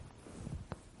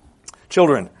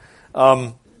Children,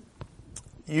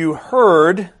 you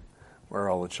heard... Where are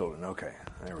all the children? Okay,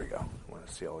 there we go. I want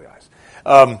to see all the eyes.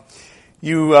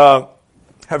 You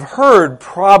have heard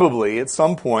probably at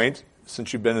some point,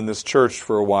 since you've been in this church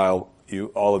for a while,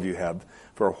 all of you have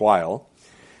for a while,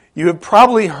 you have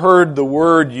probably heard the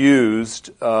word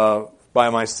used by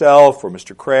myself or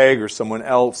Mr. Craig or someone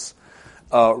else,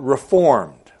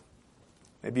 reformed.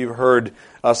 Maybe you've heard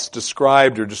us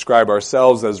described or describe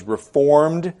ourselves as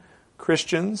Reformed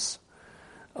Christians.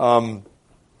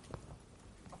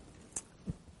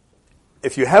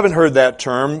 If you haven't heard that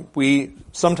term, we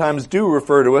sometimes do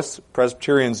refer to us,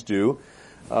 Presbyterians do,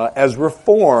 as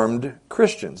Reformed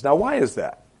Christians. Now, why is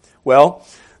that? Well,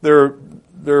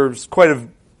 there's quite a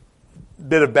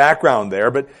bit of background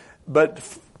there, but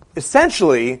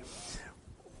essentially,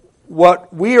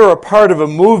 what we are a part of a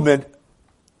movement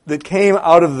that came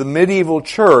out of the medieval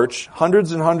church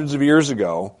hundreds and hundreds of years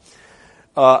ago,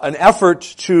 an effort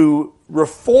to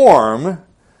reform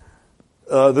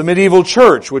the medieval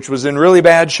church, which was in really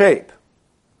bad shape.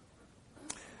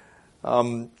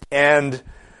 And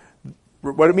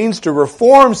what it means to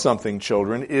reform something,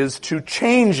 children, is to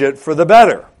change it for the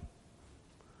better.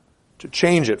 To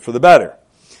change it for the better.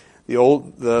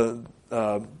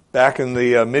 Back in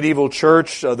the medieval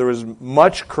church, there was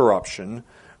much corruption,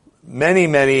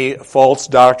 many false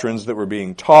doctrines that were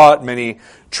being taught, many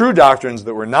true doctrines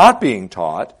that were not being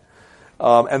taught,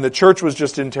 and the church was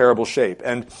just in terrible shape.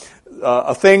 And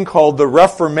a thing called the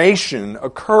Reformation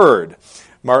occurred.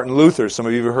 Martin Luther, some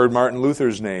of you have heard Martin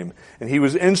Luther's name, and he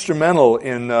was instrumental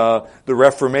in the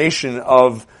Reformation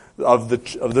of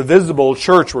the visible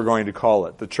church, we're going to call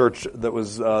it, the church that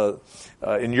was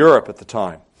in Europe at the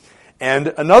time.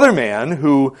 And another man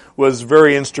who was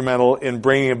very instrumental in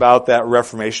bringing about that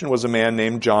Reformation was a man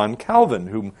named John Calvin,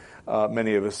 whom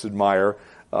many of us admire,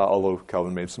 although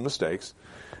Calvin made some mistakes,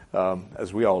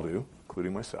 as we all do,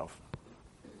 including myself.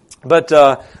 But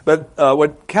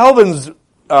what Calvin's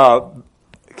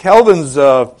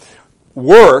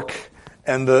work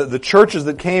and the churches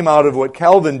that came out of what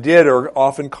Calvin did are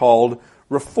often called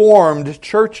Reformed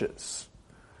churches,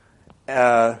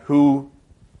 who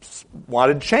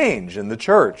wanted change in the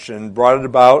church and brought it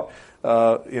about,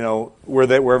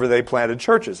 wherever they planted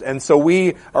churches. And so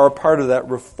we are a part of that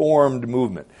Reformed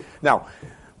movement. Now,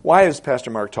 why is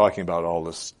Pastor Mark talking about all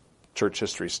this church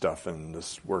history stuff and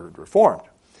this word Reformed?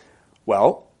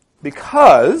 Well,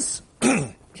 because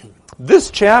this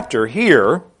chapter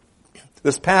here,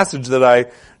 this passage that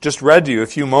I just read to you a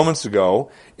few moments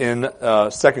ago in 2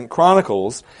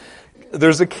 Chronicles,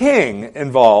 there's a king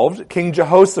involved, King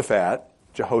Jehoshaphat.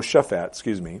 He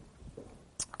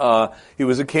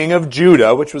was a king of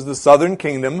Judah, which was the southern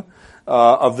kingdom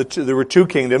there were two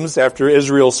kingdoms after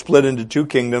Israel split into two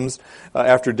kingdoms.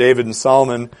 After David and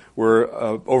Solomon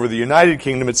were over the united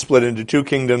kingdom, it split into two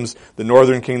kingdoms, the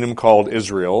northern kingdom called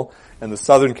Israel and the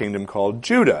southern kingdom called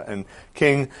Judah. And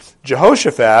King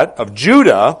Jehoshaphat of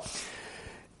Judah,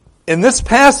 in this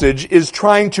passage, is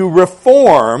trying to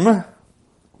reform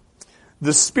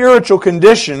the spiritual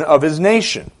condition of his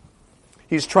nation.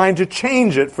 He's trying to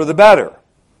change it for the better.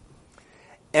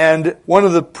 And one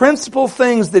of the principal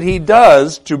things that he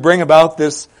does to bring about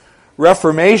this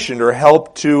reformation, or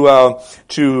help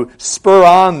to spur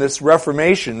on this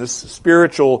reformation, this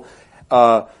spiritual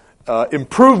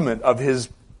improvement of his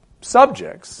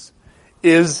subjects,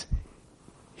 is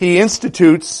he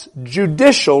institutes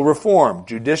judicial reform.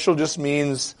 Judicial just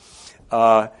means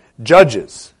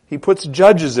judges. He puts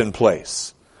judges in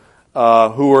place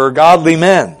who are godly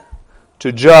men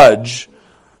to judge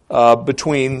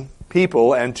between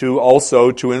people and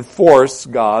to enforce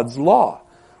God's law,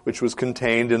 which was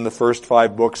contained in the first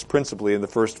 5 books, principally in the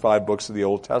first 5 books of the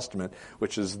Old Testament,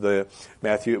 which is the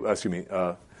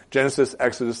Genesis,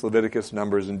 Exodus, Leviticus,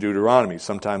 Numbers, and Deuteronomy,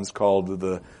 sometimes called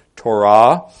the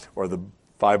Torah, or the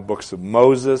 5 books of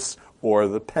Moses, or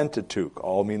the Pentateuch.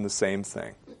 All mean the same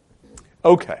thing.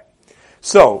 Okay,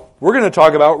 so we're going to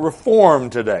talk about reform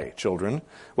today, children,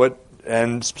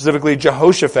 and specifically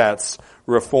Jehoshaphat's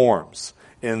reforms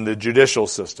in the judicial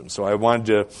system. So I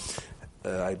wanted to,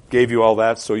 I gave you all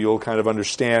that so you'll kind of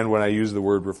understand when I use the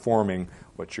word reforming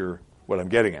what I'm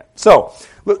getting at. So,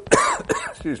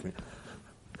 excuse me,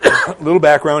 a little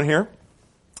background here,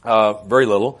 very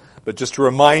little, but just to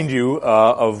remind you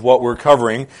of what we're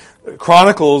covering.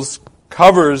 Chronicles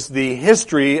covers the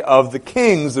history of the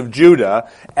kings of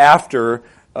Judah after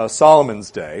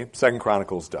Solomon's day. 2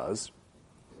 Chronicles does.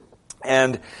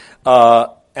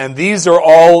 And these are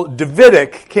all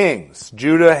Davidic kings.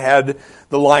 Judah had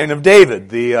the line of David.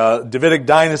 The Davidic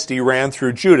dynasty ran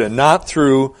through Judah, not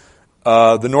through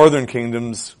the northern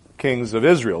kingdom's kings of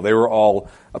Israel. They were all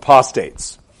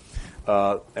apostates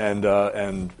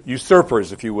and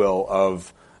usurpers, if you will,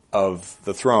 of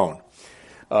the throne.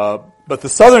 But the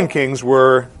southern kings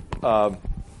were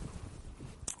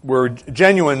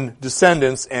genuine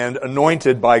descendants and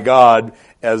anointed by God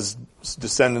as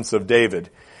descendants of David.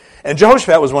 And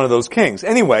Jehoshaphat was one of those kings.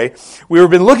 Anyway, we've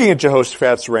been looking at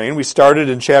Jehoshaphat's reign. We started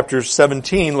in chapter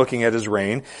 17 looking at his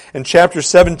reign. And chapter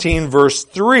 17 verse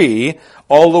 3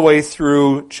 all the way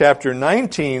through chapter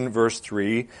 19 verse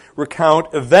 3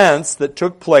 recount events that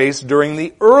took place during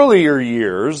the earlier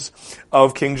years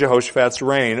of King Jehoshaphat's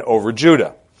reign over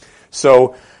Judah.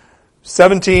 So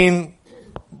 17:3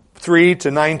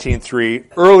 to 19:3,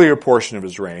 earlier portion of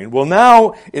his reign. Well,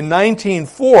 now in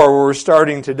 19:4, where we're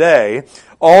starting today,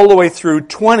 all the way through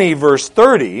 20 verse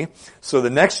 30, so the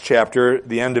next chapter,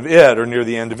 the end of it, or near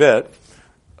the end of it,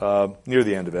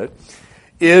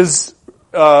 is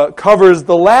covers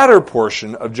the latter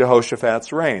portion of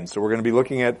Jehoshaphat's reign. So we're going to be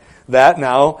looking at that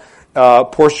now,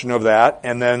 portion of that,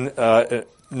 and then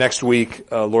next week,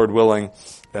 Lord willing,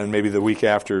 and maybe the week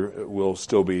after, we'll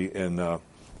still be in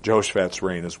Jehoshaphat's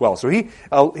reign as well. So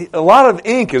a lot of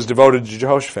ink is devoted to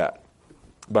Jehoshaphat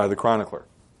by the chronicler.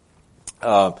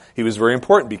 He was very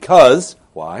important because,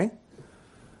 why?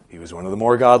 He was one of the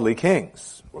more godly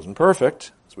kings. Wasn't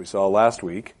perfect, as we saw last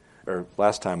week, or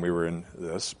last time we were in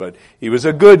this, but he was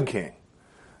a good king.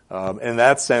 In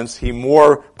that sense, he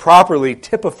more properly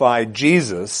typified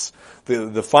Jesus,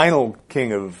 the final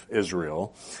king of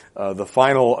Israel, the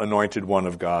final anointed one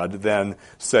of God, than,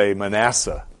 say,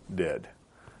 Manasseh did,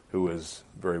 who was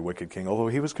a very wicked king, although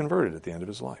he was converted at the end of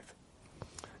his life.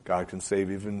 God can save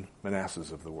even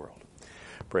Manassehs of the world.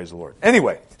 Praise the Lord.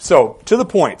 Anyway, so to the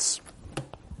points.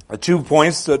 The 2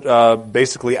 points that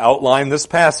basically outline this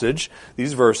passage,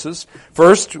 these verses.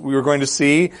 First, we were going to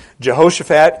see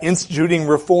Jehoshaphat instituting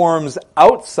reforms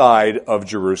outside of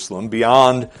Jerusalem,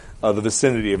 beyond the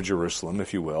vicinity of Jerusalem,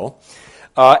 if you will.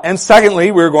 And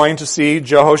secondly, we're going to see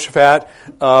Jehoshaphat,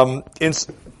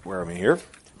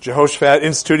 Jehoshaphat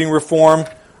instituting reform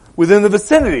within the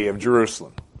vicinity of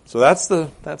Jerusalem. So that's the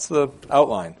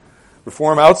outline.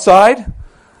 Reform outside,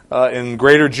 in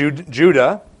greater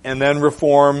Judah, and then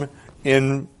reform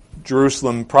in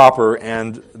Jerusalem proper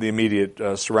and the immediate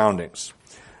surroundings.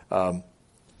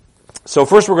 So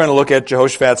first we're going to look at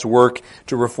Jehoshaphat's work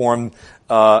to reform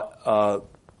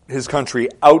his country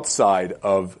outside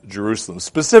of Jerusalem.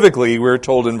 Specifically, we're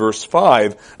told in verse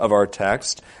 5 of our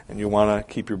text, and you want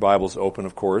to keep your Bibles open,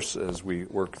 of course, as we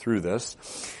work through this.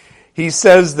 He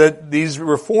says that these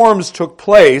reforms took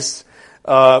place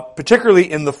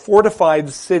particularly in the fortified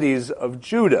cities of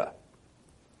Judah.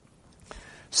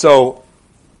 So,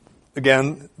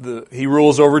 again, he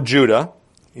rules over Judah.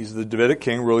 He's the Davidic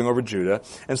king ruling over Judah.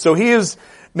 And so he is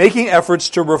making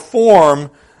efforts to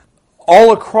reform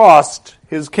all across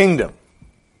his kingdom,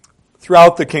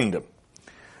 throughout the kingdom.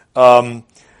 And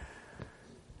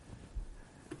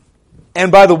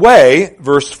by the way,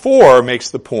 verse 4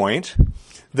 makes the point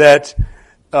that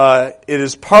it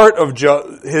is part of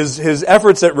his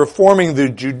efforts at reforming the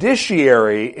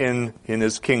judiciary in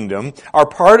his kingdom are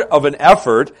part of an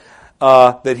effort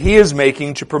that he is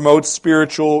making to promote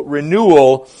spiritual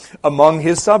renewal among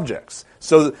his subjects.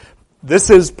 So this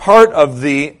is part of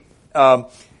the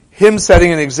him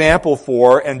setting an example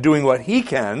for and doing what he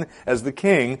can as the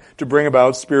king to bring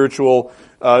about spiritual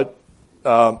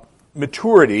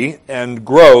maturity and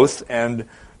growth and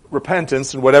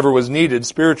repentance and whatever was needed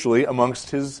spiritually amongst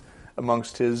his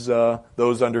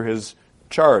those under his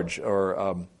charge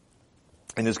or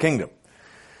in his kingdom.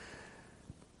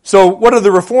 So what are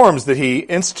the reforms that he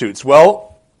institutes?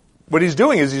 Well, what he's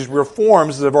doing is these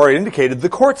reforms, as I've already indicated, the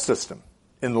court system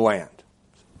in the land,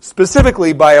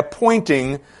 specifically by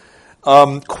appointing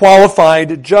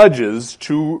qualified judges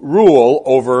to rule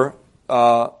over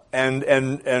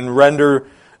and render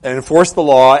and enforce the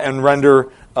law and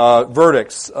render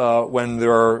verdicts when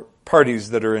there are parties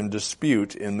that are in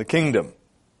dispute in the kingdom.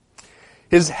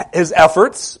 His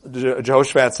efforts,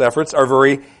 Jehoshaphat's efforts, are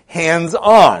very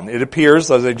hands-on. It appears,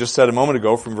 as I just said a moment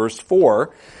ago from verse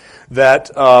 4,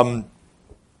 that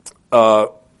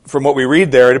from what we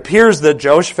read there, it appears that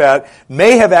Jehoshaphat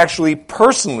may have actually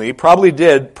probably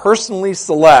did personally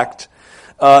select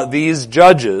these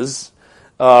judges,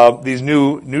 these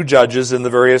new judges in the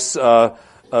various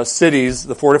cities,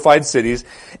 the fortified cities,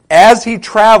 as he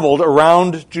traveled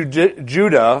around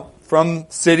Judah from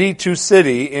city to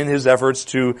city in his efforts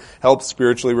to help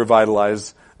spiritually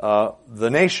revitalize the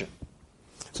nation.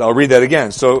 So I'll read that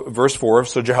again. So verse 4,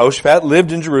 so Jehoshaphat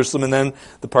lived in Jerusalem, and then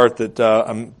the part that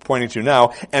I'm pointing to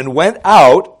now, and went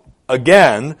out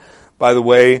again. By the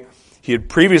way, He had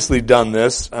previously done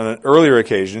this on an earlier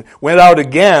occasion, went out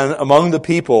again among the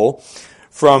people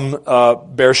from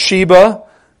Beersheba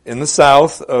in the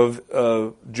south of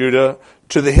Judah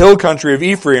to the hill country of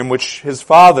Ephraim, which his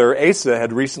father Asa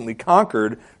had recently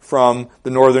conquered from the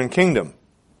northern kingdom.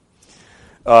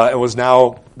 And was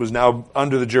now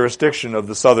under the jurisdiction of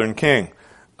the southern king,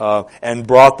 and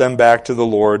brought them back to the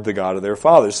Lord, the God of their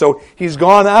fathers. So he's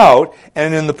gone out,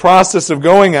 and in the process of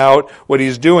going out, what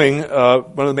he's doing, one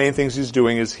of the main things he's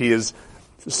doing is he is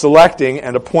selecting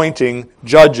and appointing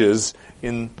judges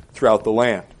throughout the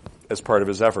land as part of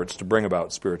his efforts to bring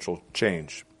about spiritual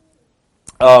change.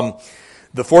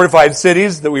 The fortified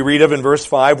cities that we read of in verse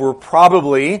 5 were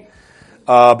probably,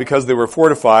 because they were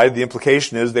fortified, the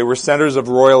implication is they were centers of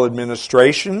royal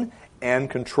administration and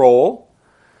control.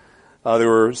 There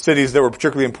were cities that were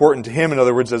particularly important to him, in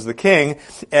other words, as the king.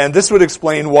 And this would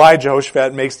explain why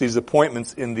Jehoshaphat makes these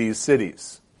appointments in these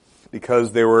cities.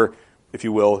 Because they were, if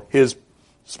you will, his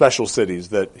special cities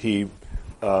that he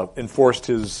enforced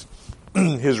his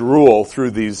rule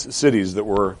through these cities that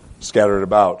were scattered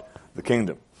about the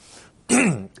kingdom.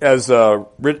 As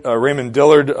Raymond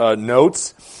Dillard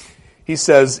notes, he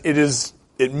says,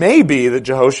 it may be that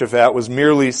Jehoshaphat was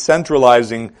merely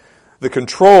centralizing the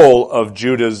control of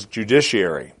Judah's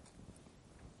judiciary.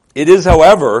 It is,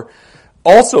 however,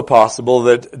 also possible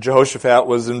that Jehoshaphat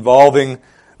was involved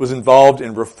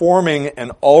in reforming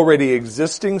an already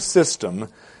existing system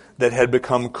that had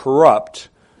become corrupt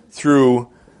through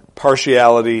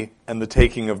partiality and the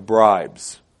taking of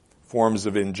bribes, forms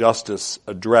of injustice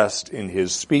addressed in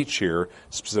his speech here,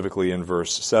 specifically in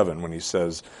verse 7, when he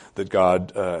says that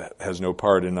God has no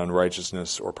part in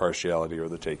unrighteousness or partiality or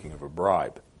the taking of a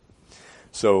bribe.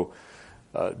 So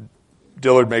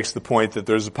Dillard makes the point that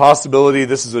there's a possibility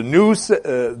this is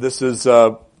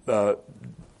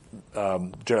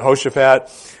Jehoshaphat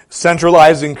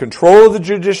centralizing control of the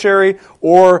judiciary,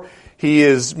 or he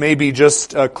is maybe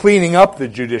just cleaning up the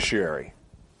judiciary.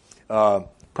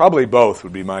 Probably both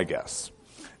would be my guess.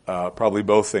 Probably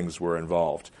both things were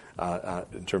involved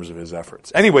in terms of his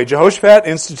efforts. Anyway, Jehoshaphat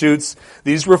institutes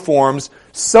these reforms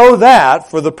so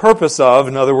that, for the purpose of,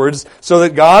 in other words, so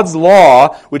that God's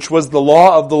law, which was the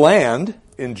law of the land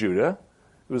in Judah,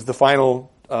 it was the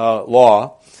final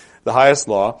law, the highest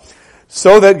law,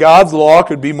 so that God's law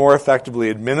could be more effectively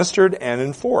administered and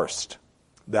enforced.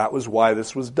 That was why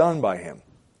this was done by him,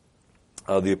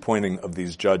 the appointing of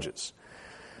these judges.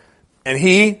 And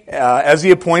he, as he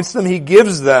appoints them, he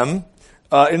gives them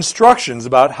instructions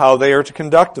about how they are to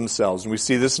conduct themselves. And we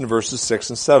see this in verses 6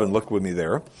 and 7. Look with me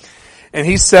there. And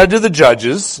he said to the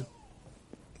judges,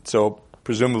 so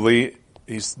presumably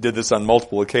he did this on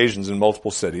multiple occasions in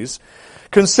multiple cities,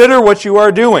 "Consider what you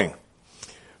are doing.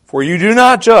 For you do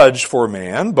not judge for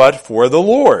man, but for the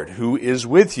Lord, who is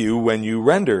with you when you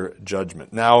render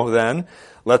judgment. Now then,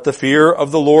 let the fear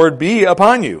of the Lord be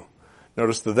upon you."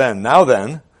 Notice the then. Now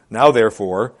then, now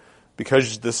therefore,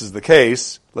 because this is the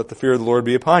case, let the fear of the Lord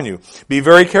be upon you. Be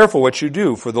very careful what you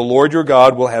do, for the Lord your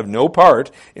God will have no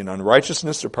part in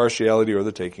unrighteousness or partiality or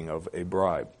the taking of a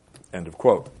bribe. End of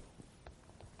quote.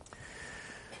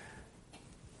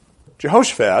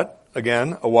 Jehoshaphat,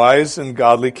 again, a wise and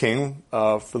godly king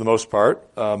for the most part,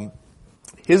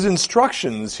 his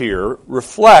instructions here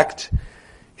reflect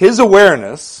his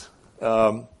awareness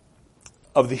of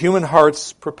the human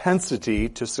heart's propensity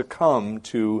to succumb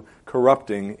to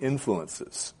corrupting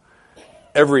influences.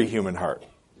 Every human heart.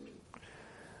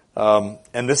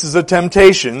 And this is a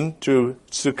temptation to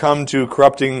succumb to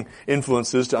corrupting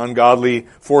influences, to ungodly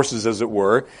forces, as it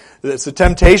were. It's a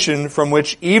temptation from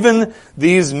which even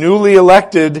these newly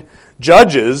elected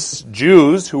judges,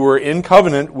 Jews who were in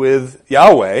covenant with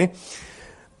Yahweh,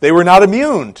 they were not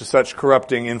immune to such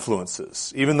corrupting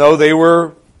influences, even though they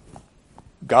were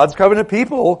God's covenant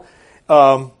people.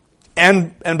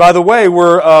 And by the way,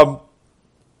 we're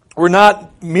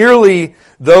not merely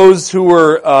those who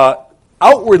were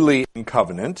outwardly in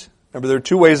covenant. Remember, there are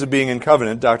two ways of being in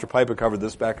covenant. Dr. Pipa covered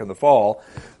this back in the fall.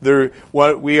 We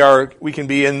can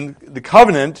be in the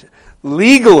covenant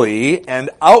legally and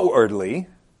outwardly,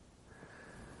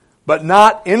 but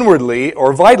not inwardly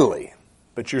or vitally.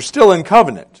 But you're still in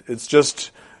covenant. It's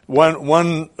just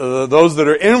those that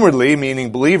are inwardly,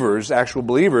 meaning believers, actual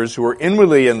believers, who are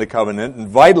inwardly in the covenant and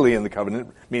vitally in the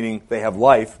covenant, meaning they have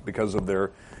life because of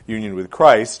their union with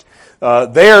Christ.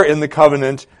 They are in the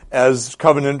covenant as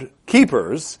covenant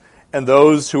keepers, and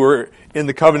those who are in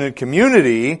the covenant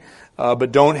community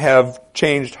but don't have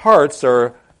changed hearts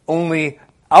are only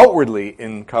outwardly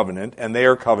in covenant, and they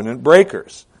are covenant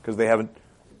breakers because they haven't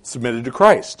submitted to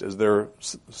Christ as their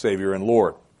Savior and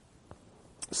Lord.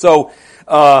 So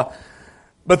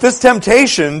But this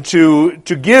temptation to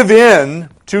give in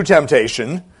to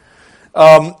temptation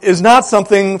is not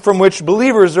something from which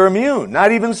believers are immune,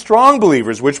 not even strong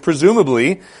believers, which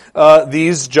presumably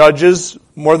these judges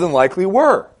more than likely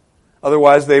were.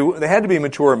 Otherwise, they had to be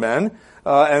mature men,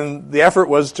 and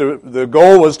the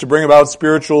goal was to bring about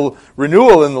spiritual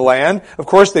renewal in the land. Of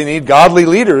course, they need godly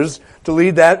leaders to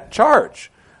lead that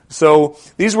charge. So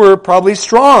these were probably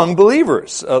strong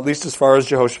believers, at least as far as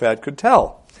Jehoshaphat could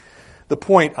tell. The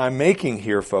point I'm making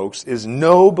here, folks, is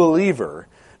no believer,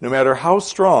 no matter how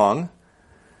strong,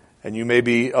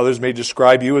 and others may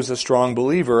describe you as a strong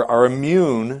believer, are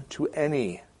immune to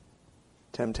any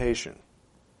temptation.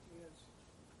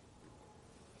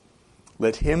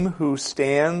 Let him who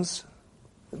thinks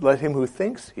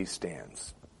he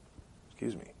stands,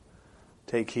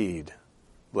 take heed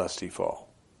lest he fall.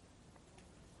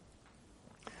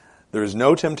 There is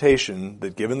no temptation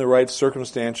that, given the right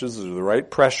circumstances or the right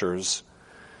pressures,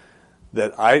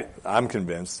 that I'm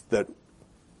convinced that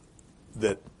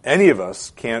any of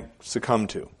us can't succumb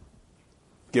to,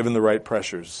 given the right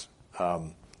pressures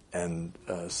and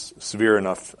severe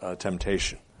enough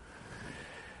temptation.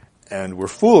 And we're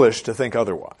foolish to think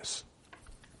otherwise.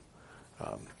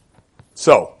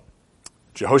 So,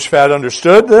 Jehoshaphat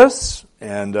understood this,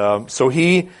 and so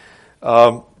he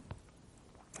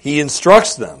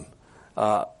instructs them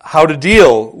how to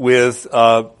deal with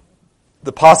the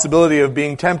possibility of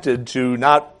being tempted to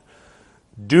not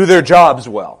do their jobs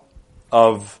well,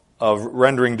 of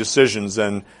rendering decisions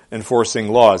and enforcing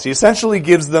laws. He essentially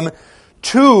gives them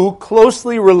two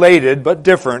closely related but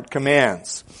different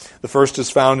commands. The first is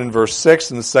found in verse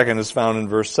 6, and the second is found in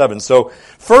verse 7. So,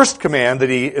 first command that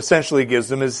he essentially gives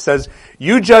them says,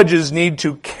 you judges need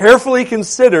to carefully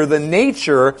consider the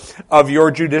nature of your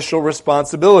judicial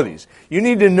responsibilities. You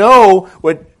need to know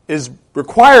what is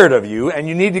required of you, and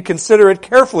you need to consider it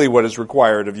carefully what is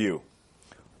required of you.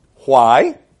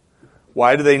 Why?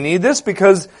 Why do they need this?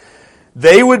 Because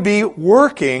they would be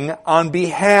working on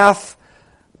behalf,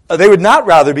 they would not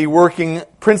rather be working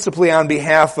principally on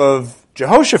behalf of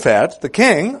Jehoshaphat, the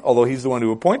king, although he's the one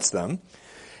who appoints them.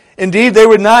 Indeed, they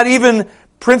would not even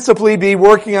principally be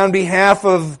working on behalf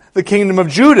of the kingdom of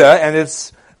Judah and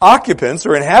its occupants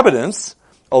or inhabitants,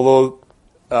 although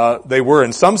they were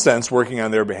in some sense working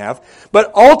on their behalf.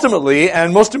 But ultimately,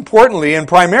 and most importantly and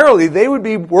primarily, they would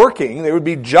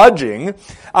be judging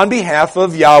on behalf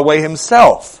of Yahweh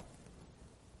himself.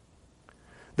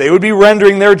 They would be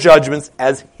rendering their judgments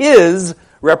as his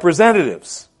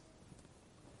representatives,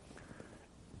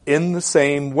 in the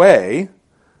same way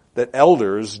that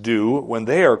elders do when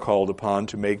they are called upon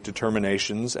to make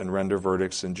determinations and render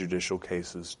verdicts in judicial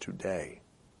cases today.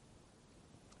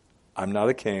 I'm not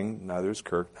a king, neither is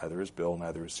Kirk, neither is Bill,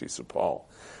 neither is Cecil Paul.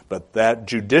 But that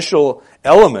judicial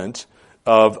element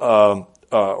of,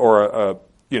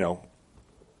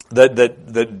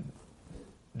 that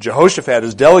Jehoshaphat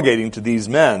is delegating to these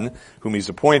men whom he's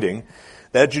appointing,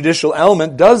 that judicial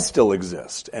element does still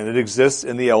exist, and it exists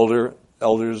in the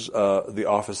the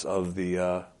office of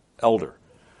the elder.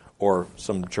 Or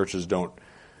some churches don't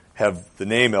have the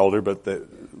name elder, but the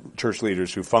church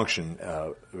leaders who function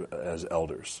as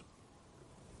elders.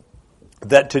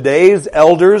 That today's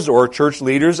elders or church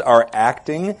leaders are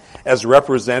acting as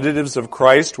representatives of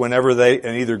Christ whenever they,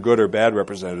 and either good or bad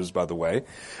representatives, by the way,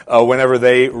 whenever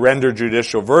they render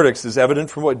judicial verdicts is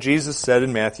evident from what Jesus said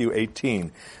in Matthew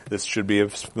 18. This should be a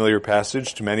familiar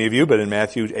passage to many of you, but in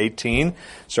Matthew 18,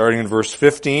 starting in verse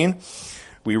 15,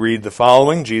 we read the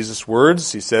following, Jesus'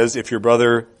 words. He says, if your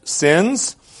brother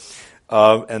sins,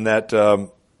 and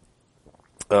that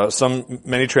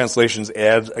many translations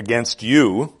add against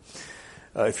you,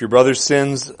 if your brother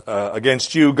sins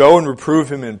against you, go and reprove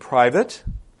him in private.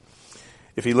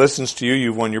 If he listens to you,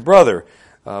 you've won your brother.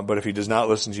 But if he does not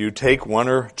listen to you, take one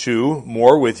or two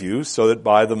more with you, so that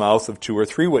by the mouth of 2 or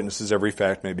 3 witnesses every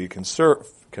fact may be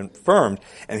confirmed.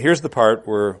 And here's the part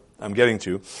where I'm getting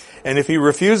to. And if he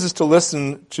refuses to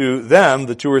listen to them,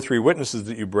 the 2 or 3 witnesses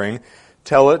that you bring,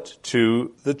 tell it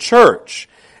to the church.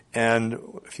 And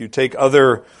if you take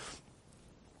other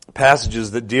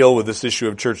passages that deal with this issue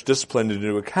of church discipline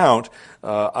into account,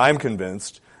 I'm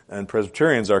convinced, and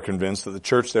Presbyterians are convinced, that the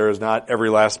church there is not every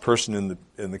last person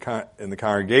in the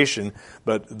congregation,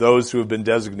 but those who have been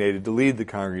designated to lead the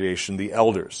congregation, the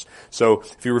elders. So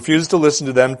if he refuses to listen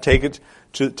to them,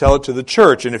 tell it to the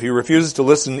church. And if he refuses to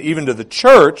listen even to the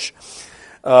church,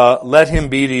 let him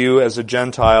be to you as a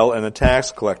Gentile and a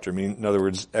tax collector. In other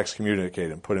words,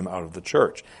 excommunicate him, put him out of the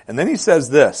church. And then he says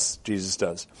this, Jesus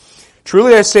does.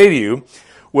 Truly I say to you,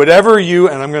 whatever you,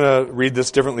 and I'm going to read this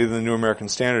differently than the New American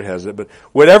Standard has it, but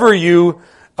whatever you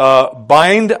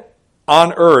bind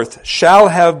on earth shall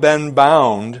have been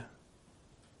bound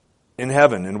in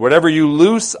heaven, and whatever you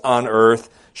loose on earth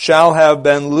shall have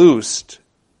been loosed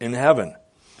in heaven.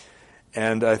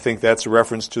 And I think that's a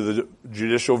reference to the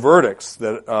judicial verdicts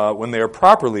that when they are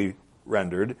properly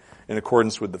rendered in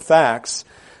accordance with the facts,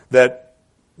 that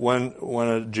when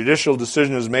a judicial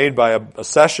decision is made by a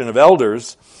session of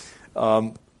elders,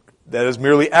 that is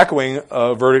merely echoing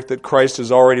a verdict that Christ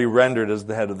has already rendered as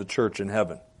the head of the church in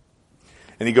heaven.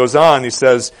 And he goes on, he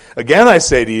says, again I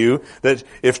say to you that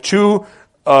if two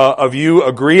of you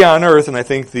agree on earth, and I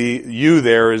think the you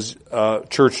there is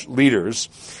church leaders,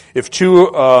 if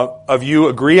two of you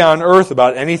agree on earth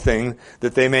about anything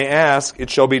that they may ask,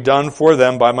 it shall be done for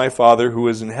them by my Father who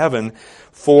is in heaven.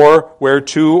 For where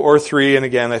two or three, and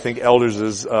again I think elders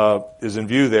is in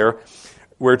view there,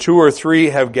 where two or three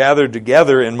have gathered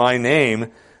together in my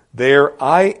name, there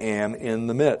I am in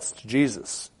the midst.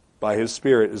 Jesus, by his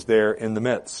Spirit, is there in the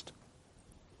midst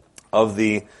of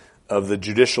the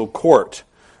judicial court,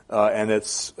 and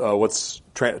it's what's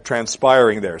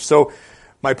transpiring there. So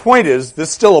my point is,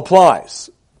 this still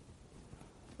applies.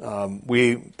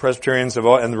 We Presbyterians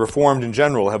and the Reformed in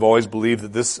general have always believed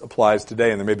that this applies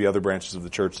today, and there may be other branches of the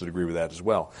church that agree with that as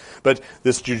well. But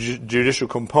this judicial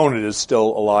component is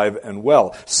still alive and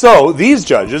well. So these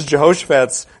judges,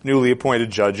 Jehoshaphat's newly appointed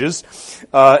judges,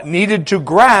 needed to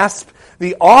grasp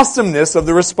the awesomeness of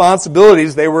the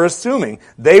responsibilities they were assuming.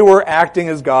 They were acting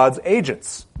as God's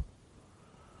agents.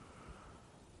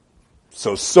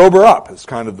 So sober up is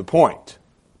kind of the point.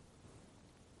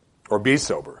 Or be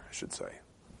sober, I should say.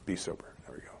 Be sober.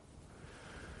 There we go.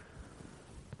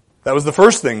 That was the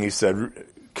first thing he said.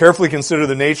 Carefully consider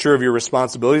the nature of your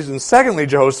responsibilities. And secondly,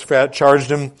 Jehoshaphat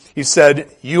charged him, he said,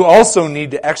 you also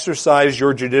need to exercise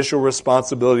your judicial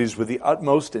responsibilities with the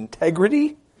utmost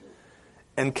integrity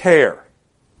and care.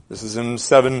 This is in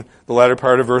 7, the latter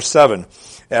part of verse 7.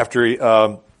 After he,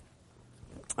 where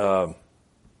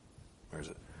is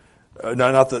it?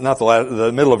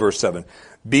 The middle of verse 7.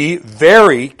 Be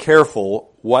very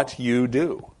careful what you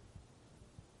do.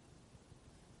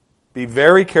 Be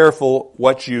very careful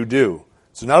what you do.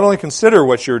 So not only consider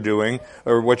what you're doing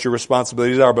or what your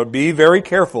responsibilities are, but be very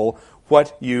careful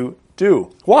what you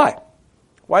do. Why?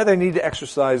 Why do they need to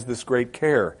exercise this great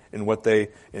care in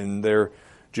their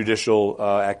judicial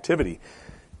activity?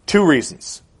 2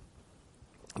 reasons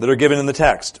that are given in the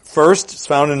text. First, it's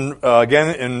found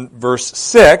again in verse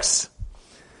 6,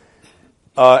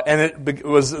 and it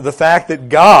was the fact that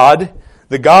God,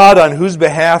 the God on whose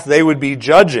behalf they would be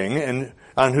judging and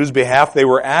on whose behalf they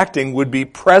were acting, would be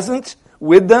present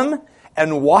with them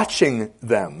and watching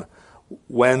them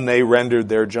when they rendered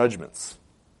their judgments.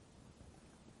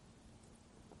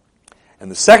 And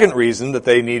the second reason that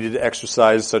they needed to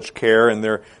exercise such care in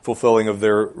their fulfilling of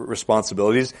their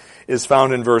responsibilities is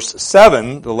found in verse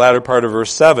 7, the latter part of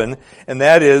verse 7, and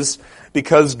that is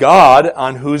because God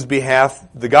on whose behalf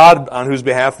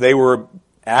they were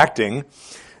acting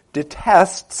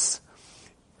detests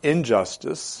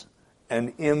injustice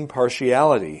and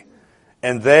impartiality.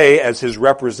 And they, as his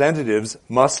representatives,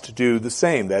 must do the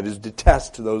same. That is,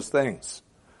 detest those things.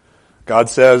 God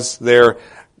says there,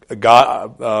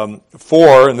 and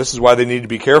this is why they need to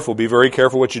be careful. Be very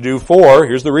careful what you do, for,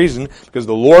 here's the reason, because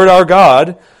the Lord our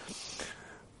God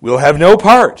will have no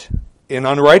part in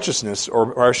unrighteousness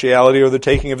or partiality or the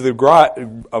taking of a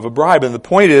bribe. And the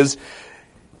point is,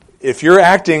 if you're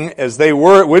acting as they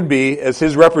would be, as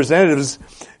his representatives,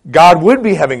 God would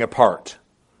be having a part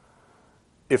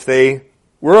if they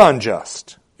were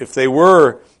unjust, if they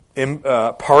were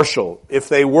partial, if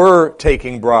they were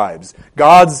taking bribes.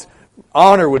 God's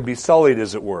honor would be sullied,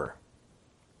 as it were.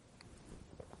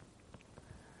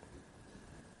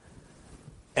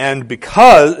 And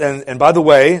by the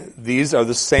way, these are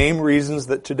the same reasons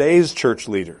that today's church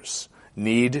leaders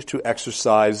need to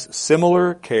exercise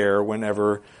similar care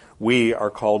whenever we are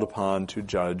called upon to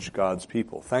judge God's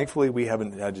people. Thankfully, we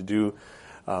haven't had to do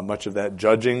much of that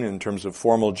judging in terms of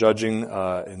formal judging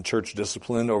in church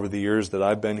discipline over the years that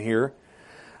I've been here.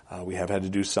 We have had to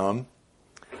do some.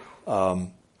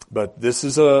 But this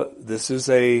is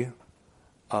a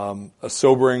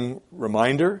sobering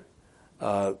reminder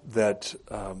that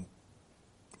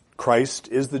Christ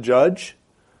is the judge,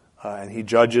 and he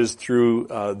judges through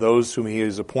those whom he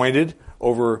has appointed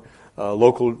over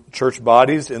local church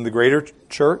bodies in the greater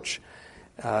church,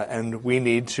 and we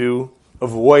need to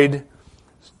avoid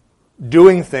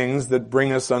doing things that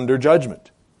bring us under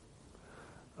judgment.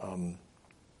 And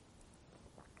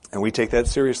we take that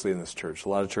seriously in this church. A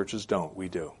lot of churches don't. We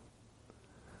do.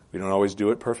 We don't always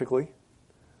do it perfectly.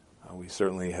 We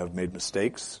certainly have made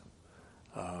mistakes.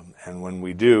 And when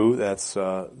we do, that's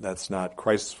not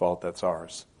Christ's fault, that's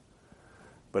ours.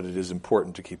 But it is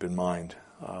important to keep in mind.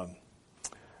 And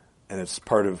it's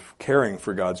part of caring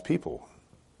for God's people,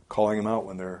 calling them out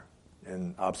when they're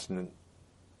in obstinate,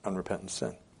 unrepentant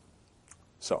sin.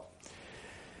 So,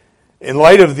 in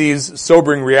light of these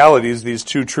sobering realities, these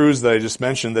two truths that I just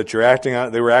mentioned, that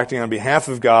they were acting on behalf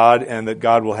of God, and that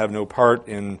God will have no part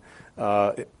in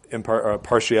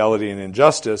partiality and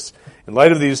injustice. In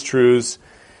light of these truths,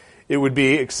 it would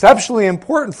be exceptionally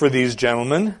important for these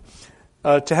gentlemen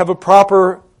to have a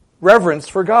proper reverence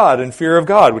for God and fear of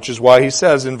God, which is why he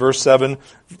says in verse 7,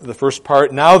 the first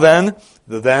part, now then,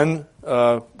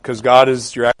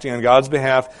 because you're acting on God's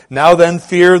behalf, now then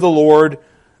fear the Lord,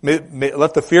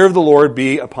 let the fear of the Lord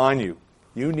be upon you.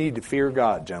 You need to fear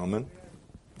God, gentlemen.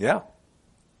 Yeah.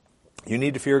 You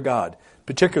need to fear God,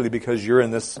 particularly because you're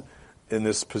in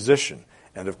this position.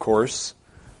 And of course,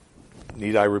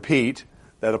 need I repeat,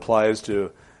 that applies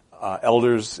to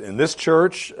elders in this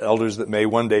church, elders that may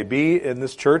one day be in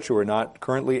this church who are not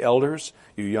currently elders,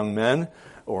 you young men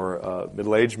or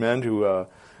middle-aged men who,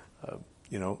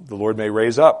 the Lord may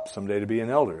raise up someday to be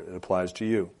an elder. It applies to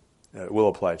you. It will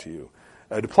apply to you.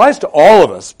 It applies to all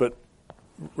of us, but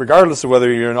regardless of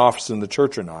whether you're in office in the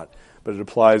church or not, but it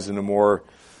applies in a more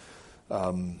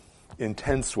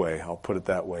intense way, I'll put it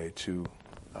that way, to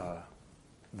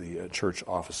the church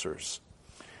officers.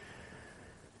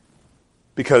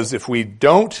 Because if we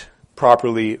don't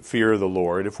properly fear the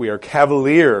Lord, if we are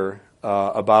cavalier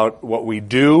about what we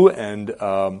do and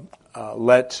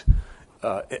let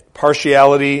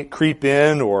partiality creep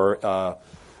in or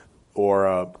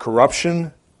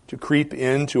corruption to creep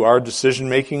into our decision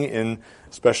making,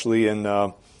 especially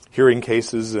in hearing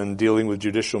cases and dealing with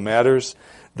judicial matters,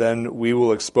 then we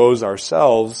will expose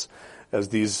ourselves, as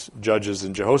these judges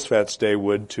in Jehoshaphat's day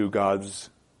would, to God's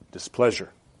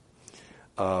displeasure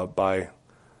by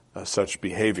such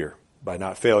behavior, by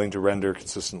not failing to render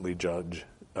consistently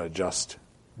just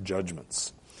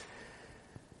judgments.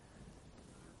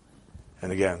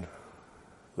 And again,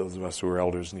 those of us who are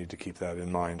elders need to keep that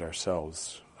in mind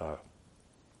ourselves.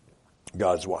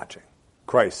 God's watching.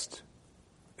 Christ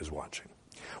is watching.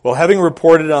 Well, having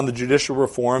reported on the judicial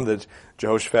reform that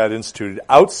Jehoshaphat instituted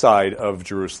outside of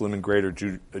Jerusalem in greater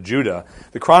Judah,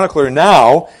 the chronicler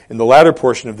now, in the latter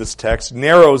portion of this text,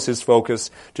 narrows his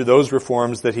focus to those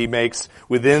reforms that he makes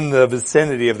within the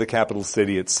vicinity of the capital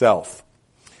city itself,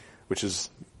 which is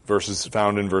verses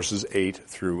found in verses 8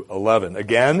 through 11.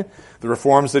 Again, the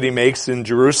reforms that he makes in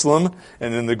Jerusalem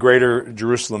and in the greater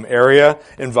Jerusalem area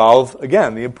involve,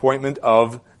 again, the appointment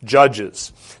of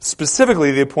judges.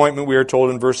 Specifically, the appointment, we are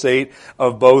told in verse 8,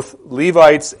 of both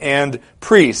Levites and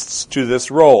priests to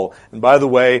this role. And by the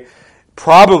way,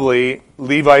 probably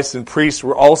Levites and priests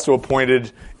were also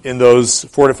appointed in those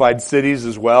fortified cities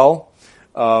as well.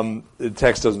 The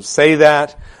text doesn't say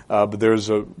that, but there's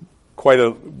quite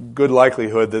a good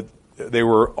likelihood that they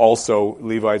were also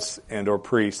Levites and or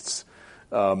priests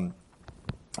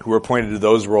who were appointed to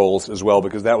those roles as well,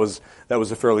 because that was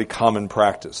a fairly common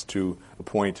practice to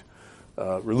appoint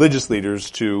religious leaders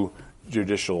to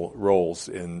judicial roles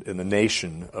in the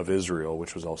nation of Israel,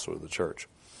 which was also the church.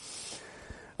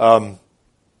 And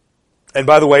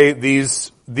by the way,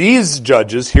 these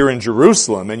judges here in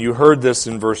Jerusalem, and you heard this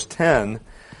in verse 10,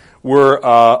 were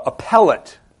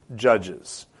appellate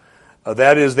judges.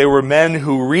 That is, they were men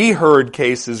who reheard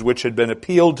cases which had been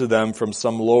appealed to them from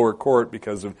some lower court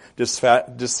because of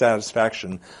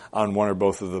dissatisfaction on one or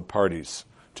both of the parties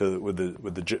with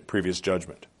the previous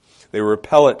judgment. They were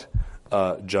appellate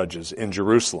judges in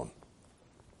Jerusalem.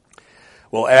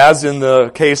 Well, as in the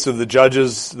case of the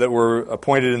judges that were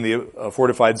appointed in the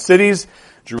fortified cities,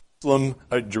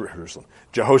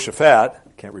 Jehoshaphat,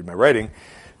 can't read my writing,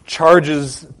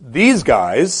 charges these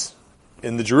guys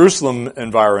in the Jerusalem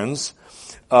environs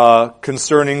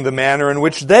concerning the manner in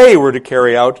which they were to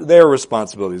carry out their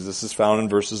responsibilities. This is found in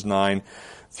verses 9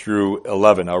 through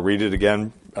 11. I'll read it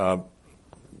again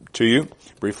to you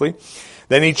briefly.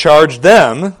 Then he charged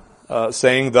them,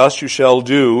 saying, "Thus you shall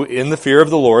do in the fear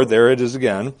of the Lord," there it is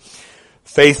again,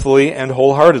 "faithfully and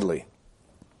wholeheartedly.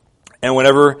 And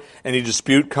whenever any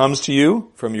dispute comes to you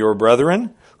from your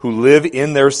brethren who live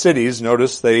in their cities,"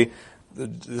 notice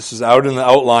this is out in the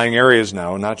outlying areas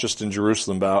now, not just in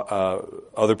Jerusalem, but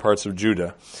other parts of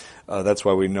Judah. That's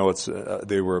why we know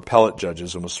they were appellate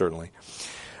judges, almost certainly.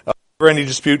 "Whenever any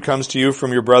dispute comes to you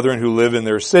from your brethren who live in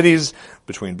their cities,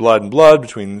 between blood and blood,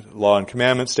 between law and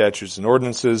commandment, statutes and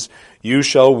ordinances, you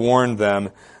shall warn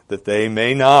them that they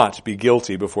may not be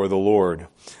guilty before the Lord,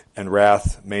 and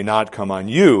wrath may not come on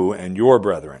you and your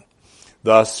brethren.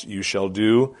 Thus you shall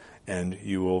do, and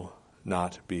you will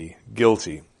not be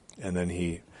guilty. And then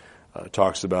he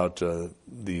talks about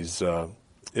these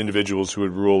individuals who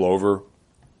would rule over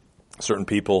certain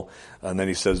people. And then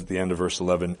he says at the end of verse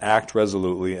 11, act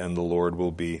resolutely and the Lord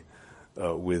will be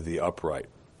with the upright.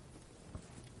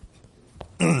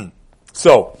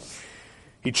 So,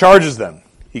 he charges them.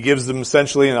 He gives them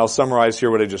essentially, and I'll summarize here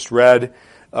what I just read,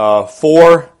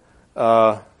 4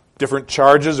 different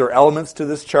charges or elements to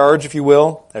this charge, if you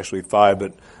will. Actually 5,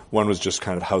 but one was just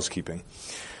kind of housekeeping.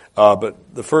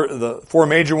 But the 4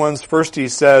 major ones, first he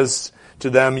says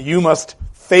to them, you must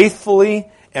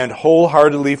faithfully and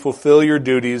wholeheartedly fulfill your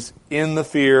duties in the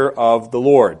fear of the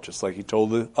Lord, just like he told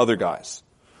the other guys.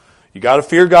 You got to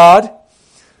fear God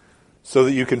so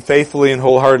that you can faithfully and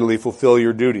wholeheartedly fulfill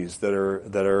your duties that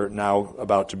are now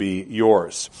about to be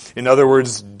yours. In other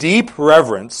words, deep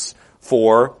reverence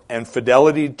for and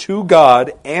fidelity to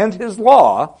God and His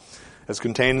law, as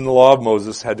contained in the law of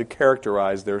Moses, had to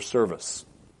characterize their service.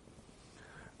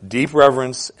 Deep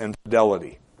reverence and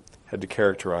fidelity had to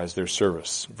characterize their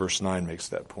service. Verse 9 makes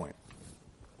that point.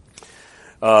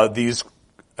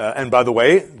 And by the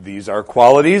way, these are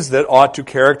qualities that ought to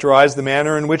characterize the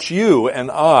manner in which you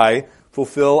and I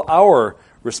fulfill our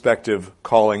respective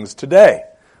callings today.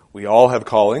 We all have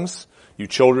callings. You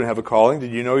children have a calling.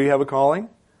 Did you know you have a calling?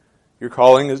 Your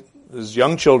calling as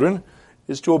young children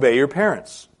is to obey your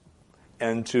parents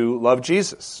and to love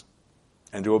Jesus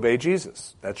and to obey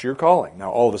Jesus. That's your calling. Now,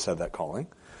 all of us have that calling.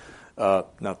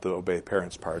 Not the obey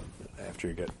parents part after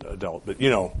you get adult, but you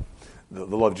know, the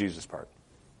love Jesus part.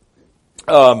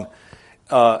 But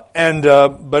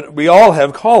we all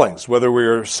have callings, whether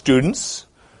we're students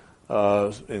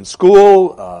in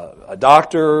school, a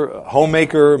doctor, a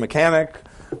homemaker, mechanic,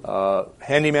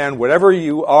 handyman, whatever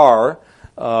you are,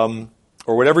 or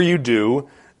whatever you do.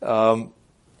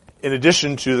 In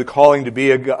addition to the calling to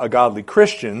be a godly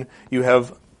Christian, you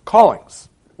have callings,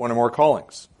 one or more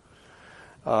callings.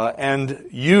 And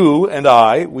you and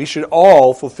I, we should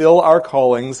all fulfill our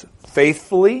callings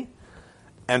faithfully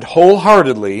and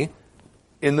wholeheartedly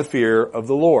in the fear of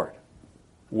the Lord,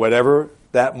 whatever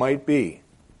that might be.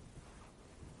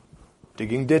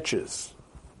 Digging ditches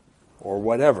or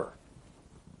whatever.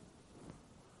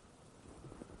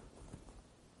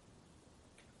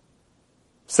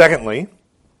 Secondly,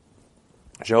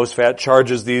 Jehoshaphat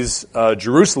charges these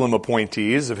Jerusalem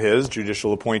appointees of his,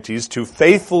 judicial appointees, to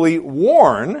faithfully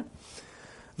warn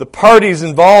the parties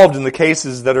involved in the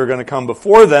cases that are going to come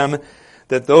before them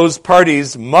that those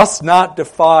parties must not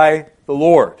defy the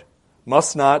Lord,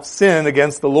 must not sin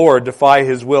against the Lord, defy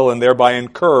His will, and thereby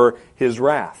incur His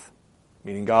wrath,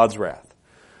 meaning God's wrath.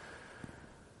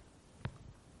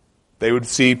 They would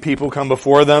see people come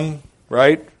before them,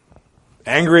 right?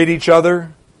 Angry at each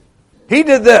other. He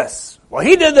did this. Well,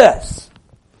 he did this.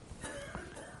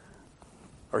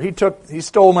 Or he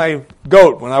stole my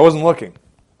goat when I wasn't looking.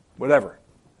 Whatever.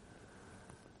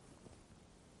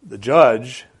 The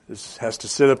judge has to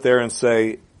sit up there and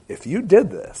say, if you did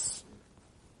this,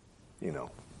 you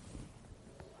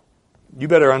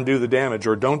better undo the damage,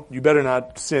 or you better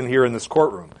not sin here in this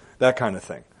courtroom. That kind of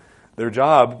thing. Their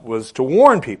job was to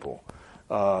warn people.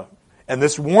 And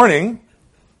this warning,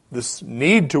 this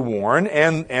need to warn,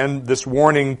 and this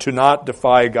warning to not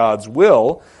defy God's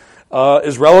will,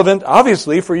 is relevant,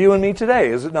 obviously, for you and me today,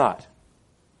 is it not?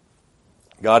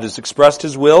 God has expressed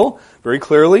His will very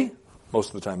clearly, most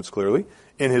of the time it's clearly,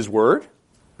 in His Word.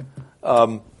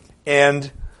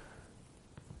 And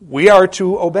we are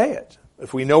to obey it.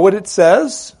 If we know what it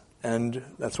says, and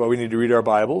that's why we need to read our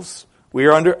Bibles, we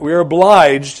are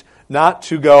obliged not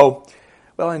to go,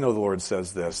 well, I know the Lord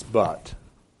says this, but...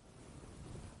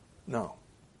 No.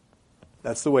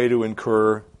 That's the way to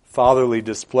incur fatherly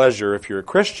displeasure if you're a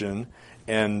Christian,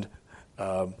 and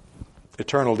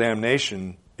eternal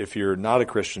damnation if you're not a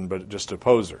Christian but just a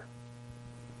poser.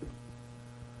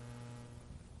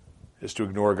 Is to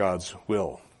ignore God's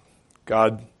will.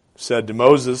 God said to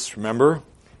Moses, remember,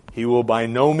 He will by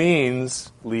no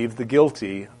means leave the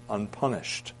guilty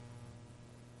unpunished.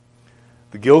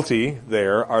 The guilty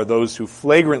there are those who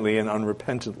flagrantly and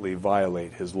unrepentantly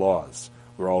violate His laws.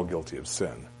 We're all guilty of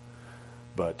sin.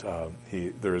 But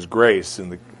there is grace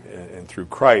and through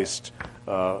Christ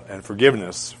and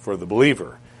forgiveness for the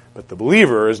believer. But the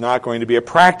believer is not going to be a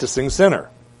practicing sinner.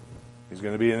 He's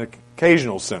going to be an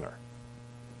occasional sinner.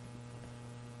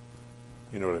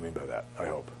 You know what I mean by that, I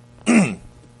hope.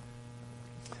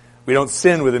 We don't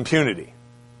sin with impunity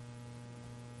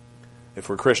if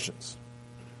we're Christians.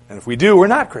 And if we do, we're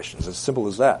not Christians. As simple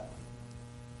as that.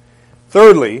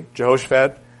 Thirdly,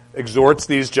 Jehoshaphat exhorts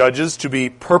these judges to be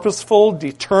purposeful,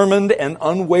 determined, and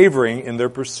unwavering in their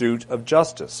pursuit of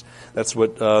justice. That's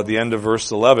what the end of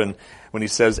verse 11, when he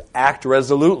says, act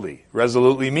resolutely.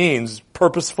 Resolutely means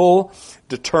purposeful,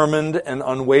 determined, and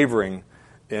unwavering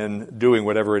in doing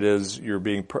whatever it is you're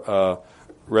being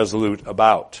resolute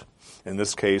about. In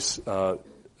this case,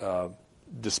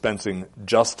 dispensing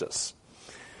justice.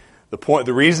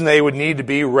 The reason they would need to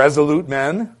be resolute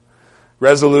men,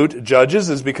 resolute judges,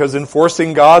 is because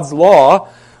enforcing God's law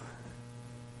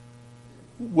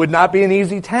would not be an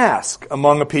easy task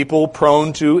among a people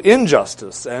prone to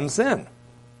injustice and sin,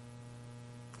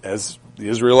 as the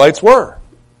Israelites were.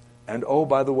 And oh,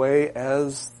 by the way,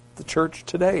 as the church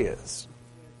today is.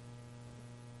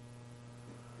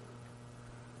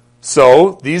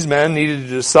 So, these men needed to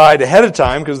decide ahead of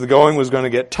time, because the going was going to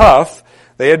get tough.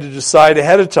 They had to decide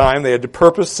ahead of time. They had to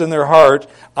purpose in their heart,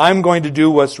 I'm going to do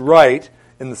what's right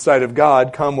in the sight of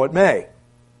God, come what may.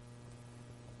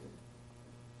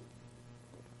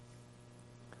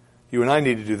 You and I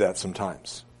need to do that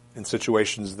sometimes in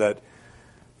situations that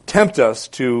tempt us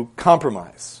to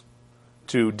compromise,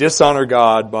 to dishonor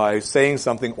God by saying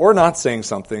something or not saying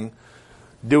something,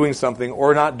 doing something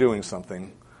or not doing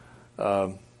something,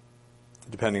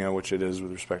 depending on which it is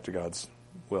with respect to God's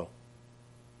will.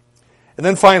 And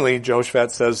then finally,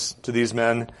 Jehoshaphat says to these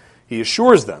men, he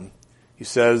assures them, he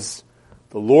says,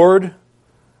 the Lord,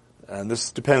 and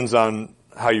this depends on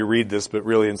how you read this, but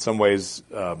really in some ways,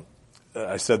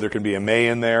 I said there can be a may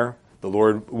in there. The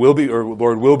Lord will be, or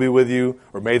Lord will be with you,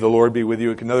 or may the Lord be with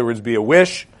you. It can, in other words, be a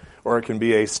wish, or it can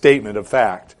be a statement of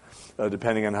fact,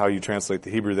 depending on how you translate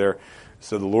the Hebrew there.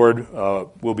 So the Lord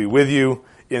will be with you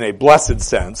in a blessed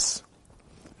sense,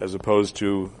 as opposed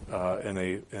to in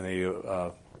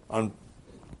a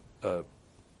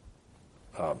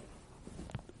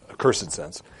cursed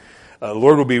sense. The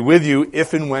Lord will be with you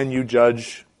if and when you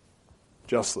judge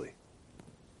justly.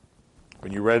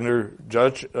 When you render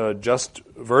just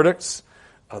verdicts,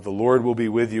 the Lord will be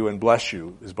with you and bless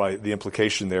you, is by the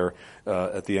implication there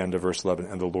at the end of verse 11.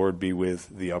 And the Lord be with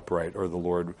the upright, or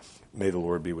may the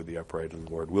Lord be with the upright, and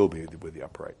the Lord will be with the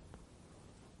upright,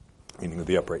 meaning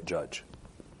the upright judge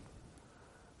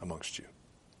amongst you.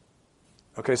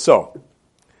 Okay, so,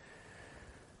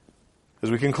 as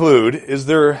we conclude, is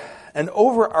there an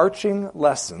overarching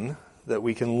lesson that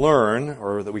we can learn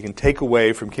or that we can take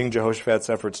away from King Jehoshaphat's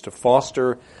efforts to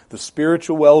foster the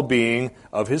spiritual well-being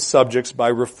of his subjects by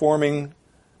reforming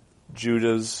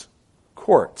Judah's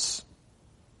courts?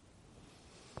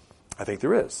 I think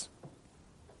there is.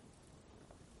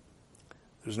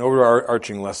 There's an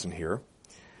overarching lesson here.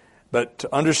 But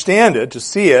to understand it, to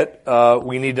see it,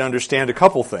 we need to understand a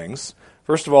couple things.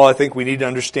 First of all, I think we need to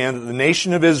understand that the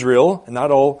nation of Israel, and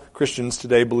not all Christians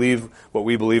today believe what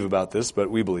we believe about this, but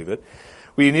we believe it.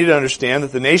 We need to understand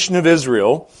that the nation of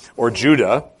Israel, or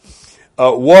Judah,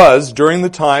 was, during the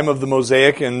time of the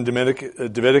Mosaic and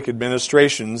Davidic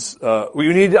administrations,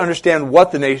 we need to understand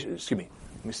what the nation,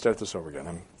 let me start this over again.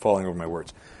 I'm falling over my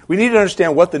words. We need to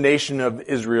understand what the nation of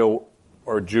Israel,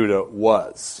 or Judah,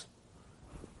 was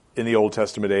in the Old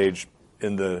Testament age,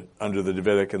 under the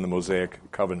Davidic and the Mosaic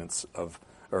covenants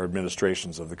or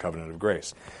administrations of the covenant of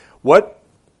grace. What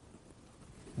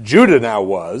Judah now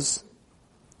was,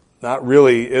 not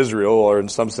really Israel, or in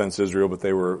some sense Israel, but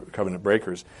they were covenant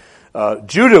breakers.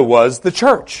 Judah was the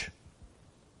church.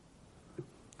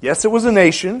 Yes, it was a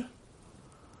nation,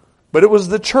 but it was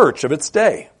the church of its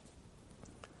day.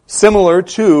 Similar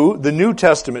to the New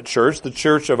Testament church, the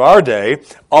church of our day,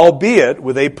 albeit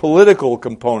with a political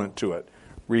component to it.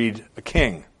 Read a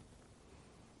king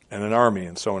and an army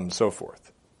and so on and so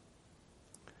forth.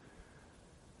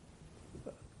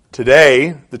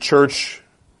 Today, the church,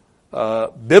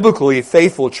 biblically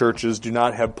faithful churches do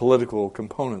not have political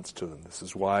components to them. This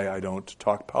is why I don't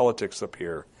talk politics up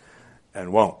here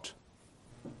and won't.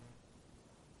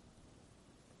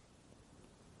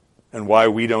 And why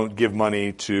we don't give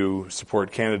money to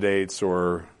support candidates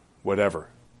or whatever.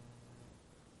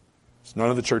 It's none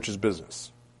of the church's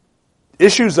business.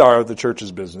 Issues are the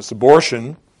church's business.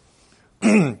 Abortion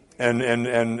and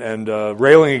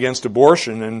railing against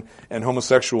abortion and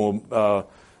homosexual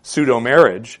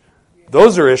pseudo-marriage,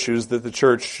 those are issues that the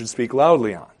church should speak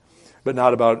loudly on, but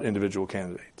not about individual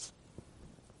candidates.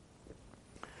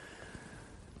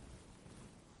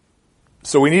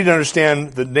 So we need to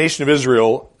understand the nation of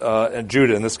Israel, and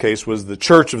Judah in this case, was the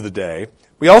church of the day.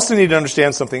 We also need to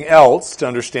understand something else to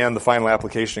understand the final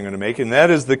application I'm going to make, and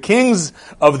that is the kings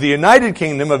of the United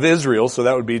Kingdom of Israel, so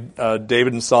that would be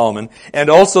David and Solomon, and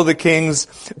also the kings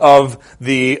of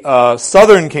the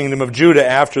southern kingdom of Judah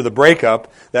after the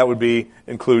breakup, that would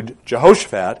include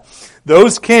Jehoshaphat.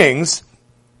 Those kings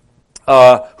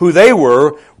who they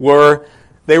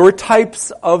were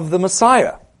types of the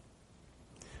Messiah.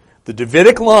 The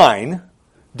Davidic line,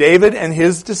 David and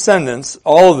his descendants,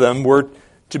 all of them were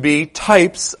to be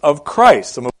types of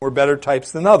Christ. Some of them were better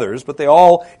types than others, but they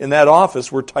all in that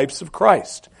office were types of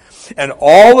Christ. And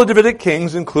all the Davidic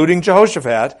kings, including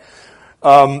Jehoshaphat,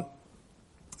 one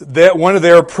of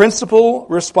their principal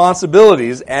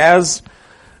responsibilities as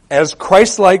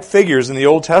Christ-like figures in the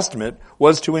Old Testament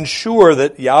was to ensure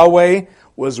that Yahweh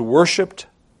was worshipped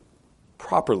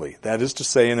properly. That is to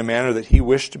say, in a manner that he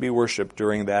wished to be worshipped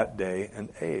during that day and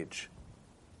age.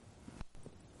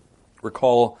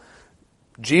 Recall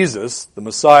Jesus, the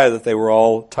Messiah that they were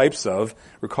all types of,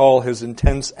 recall his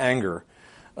intense anger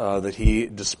that he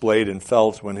displayed and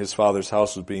felt when his father's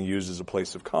house was being used as a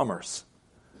place of commerce,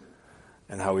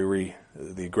 and how the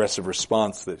aggressive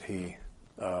response that he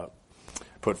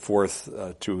put forth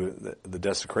to the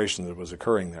desecration that was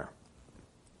occurring there.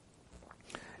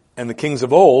 And the kings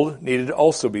of old needed to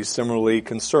also be similarly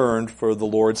concerned for the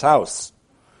Lord's house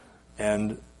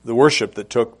and the worship that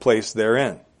took place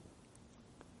therein.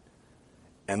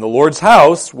 And the Lord's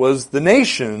house was the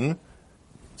nation/church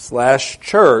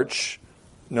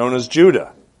known as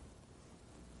Judah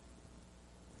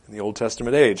in the Old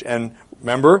Testament age. And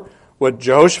remember, what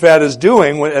Jehoshaphat is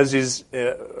doing as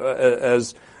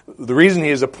the reason he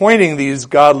is appointing these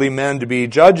godly men to be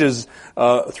judges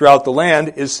throughout the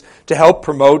land is to help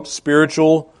promote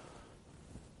spiritual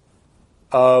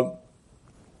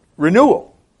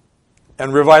renewal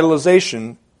and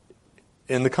revitalization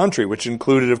in the country, which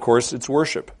included, of course, its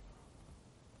worship.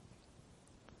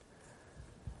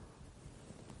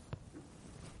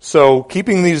 So,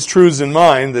 keeping these truths in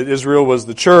mind, that Israel was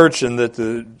the church and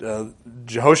that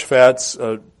Jehoshaphat's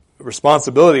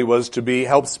responsibility was to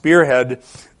help spearhead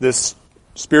this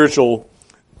spiritual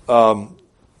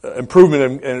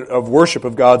improvement of worship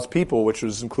of God's people, which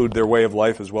was include their way of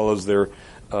life as well as their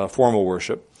formal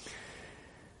worship.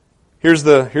 Here's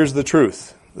the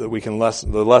truth that we can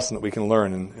the lesson that we can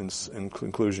learn in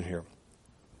conclusion here.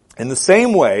 In the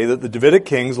same way that the Davidic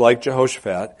kings, like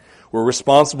Jehoshaphat, were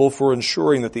responsible for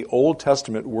ensuring that the Old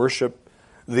Testament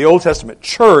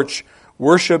church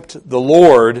worshipped the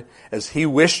Lord as he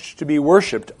wished to be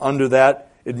worshipped under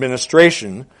that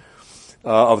administration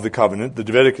of the covenant, the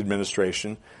Davidic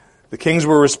administration. The kings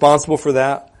were responsible for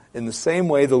that. In the same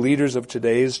way, the leaders of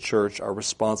today's church are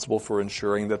responsible for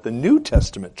ensuring that the New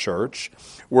Testament church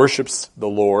worships the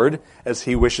Lord as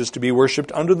he wishes to be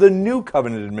worshipped under the New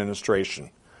Covenant administration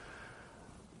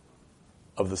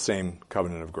of the same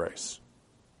covenant of grace.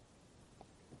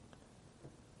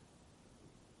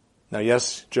 Now,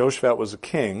 yes, Jehoshaphat was a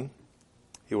king.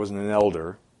 He wasn't an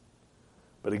elder.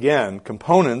 But again,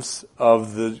 components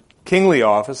of the kingly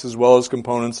office as well as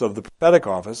components of the prophetic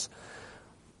office,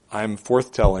 I'm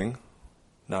forthtelling,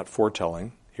 not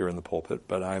foretelling here in the pulpit,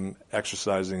 but I'm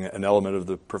exercising an element of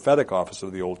the prophetic office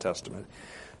of the Old Testament,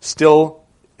 still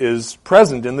is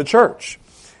present in the church.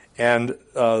 And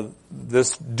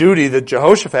this duty that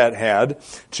Jehoshaphat had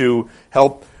to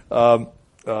help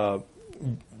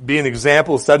be an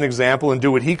example, set an example, and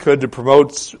do what he could to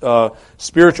promote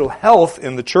spiritual health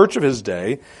in the church of his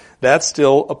day, that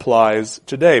still applies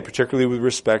today, particularly with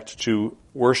respect to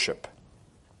worship.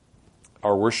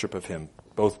 Our worship of him,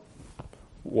 both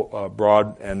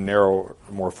broad and narrow,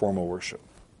 more formal worship.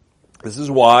 This is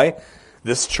why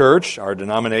this church, our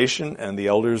denomination, and the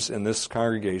elders in this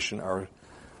congregation are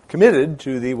committed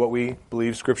to what we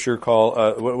believe Scripture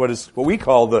what we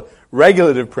call the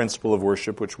regulative principle of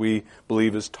worship, which we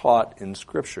believe is taught in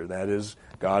Scripture. That is,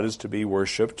 God is to be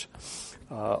worshipped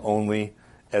only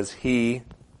as he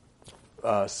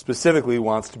specifically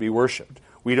wants to be worshipped.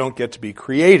 We don't get to be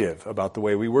creative about the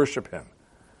way we worship him.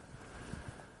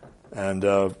 And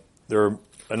there are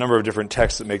a number of different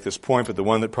texts that make this point, but the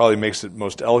one that probably makes it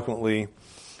most eloquently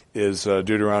is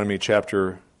Deuteronomy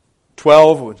chapter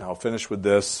 12, which I'll finish with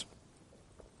this.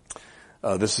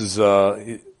 This is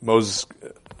Moses,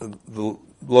 the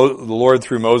Lord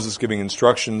through Moses giving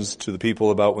instructions to the people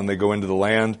about when they go into the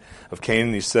land of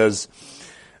Canaan. He says,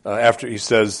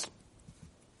 let's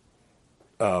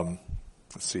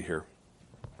see here.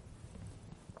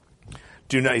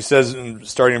 He says,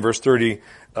 starting in verse 30,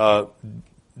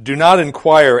 do not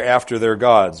inquire after their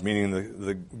gods, meaning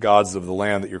the gods of the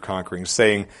land that you're conquering,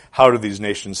 saying, how do these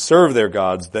nations serve their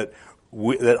gods, that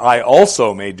I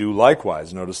also may do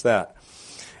likewise. Notice that.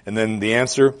 And then the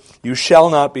answer, you shall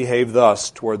not behave thus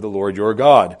toward the Lord your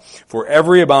God. For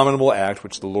every abominable act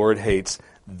which the Lord hates,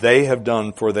 they have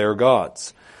done for their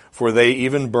gods. For they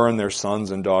even burn their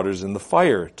sons and daughters in the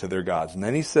fire to their gods. And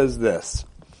then he says this.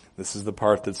 This is the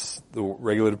part that's the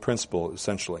regulative principle,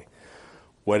 essentially.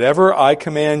 Whatever I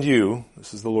command you,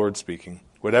 this is the Lord speaking,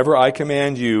 whatever I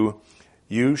command you,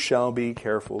 you shall be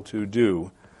careful to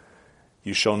do.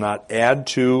 You shall not add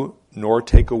to nor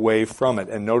take away from it.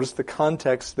 And notice the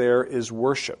context there is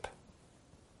worship.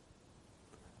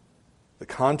 The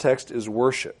context is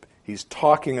worship. He's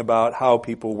talking about how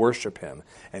people worship him.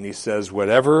 And he says,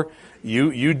 whatever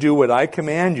you do what I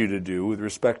command you to do with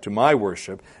respect to my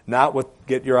worship, not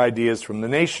get your ideas from the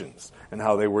nations and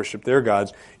how they worship their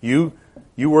gods. You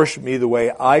worship me the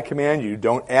way I command you.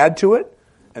 Don't add to it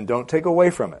and don't take away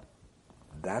from it.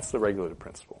 That's the regulative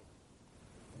principle.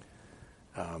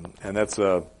 And that's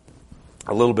a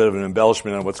little bit of an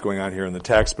embellishment on what's going on here in the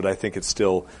text, but I think it's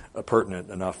still pertinent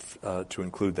enough to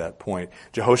include that point.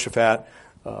 Jehoshaphat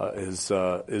is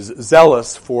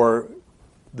zealous for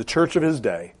the church of his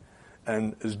day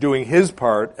and is doing his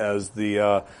part as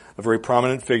a very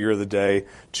prominent figure of the day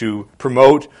to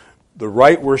promote the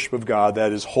right worship of God,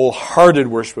 that is wholehearted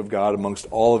worship of God amongst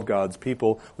all of God's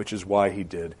people, which is why he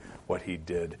did what he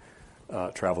did,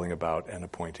 traveling about and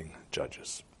appointing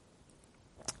judges.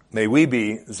 May we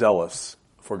be zealous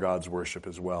for God's worship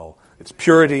as well. Its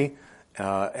purity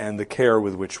and the care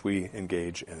with which we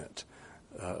engage in it.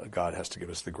 God has to give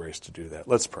us the grace to do that.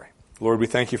 Let's pray. Lord, we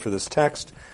thank you for this text.